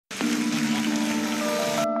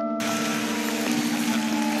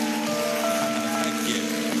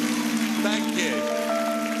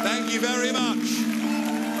very much.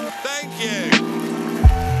 Thank you.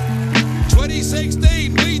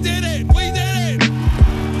 2016, we did it, we did it.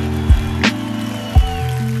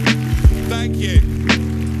 Thank you.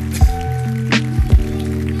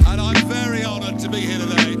 And I'm very honoured to be here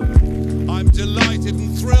today. I'm delighted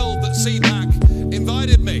and thrilled that CPAC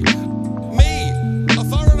invited me, a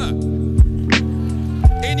foreigner,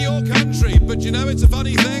 in your country. But you know, it's a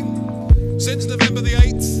funny thing. Since November the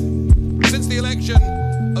 8th, since the election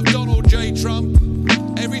of Donald J. Trump,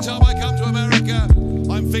 every time I come to America,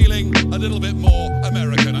 I'm feeling a little bit more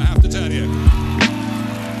American, I have to tell you.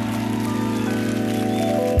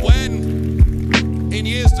 When, in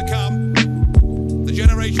years to come, the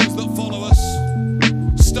generations that follow us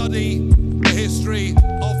study the history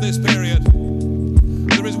of this period,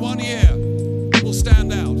 there is one year that will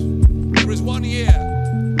stand out. There is one year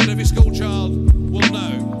that every school child will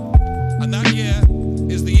know. And that year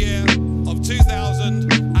is the year of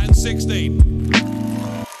 2016.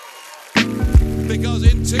 Because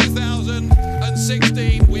in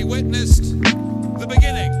 2016 we witnessed the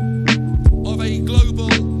beginning of a global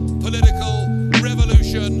political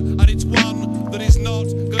revolution, and it's one that is not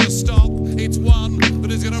going to stop. It's one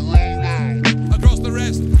that is going to roll out across the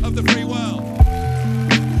rest of the free world.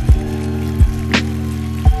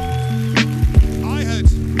 I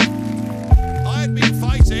had been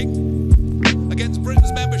fighting against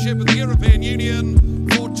Britain's membership of the European Union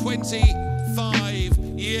for 25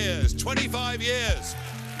 years. 25 years.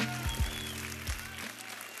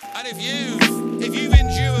 And if you've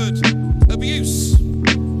endured abuse,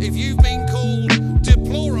 if you've been called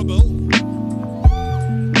deplorable,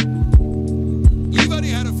 you've only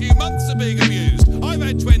had a few months of being abused. I've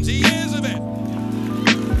had 20 years of it.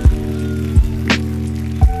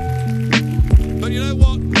 But you know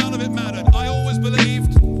what? None of it mattered. I always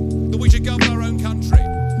believed that we should govern our own country.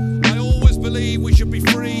 I always believed we should be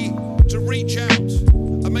free to reach out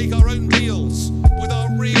and make our own deals with our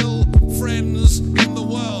real friends in the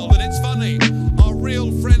world. And it's funny, our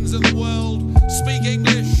real friends in the world speak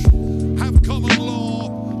English, have common law,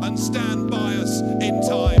 and stand by us in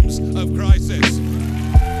times of crisis.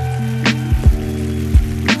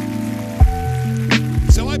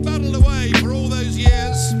 So I battled away for all those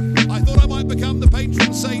years. I thought I might become the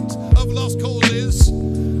patron saint of lost causes.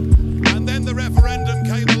 And then the referendum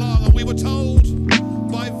came along, and we were told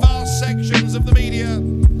by vast sections of the media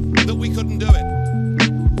that we couldn't do it.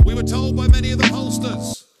 We were told by many of the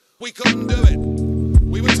pollsters we couldn't do it.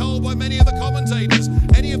 We were told by many of the commentators.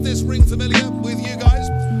 Any of this ring familiar with you guys?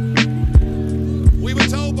 We were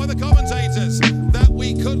told by the commentators that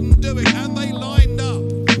we couldn't do it, and they lined up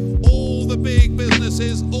all the big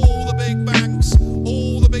businesses, all the big banks,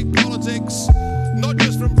 all the big politics, not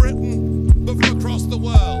just from Britain, but from across the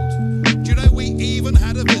world. Do you know we even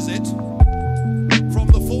had a visit from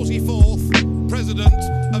the 44th President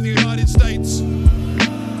of the United States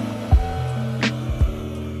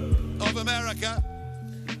of America?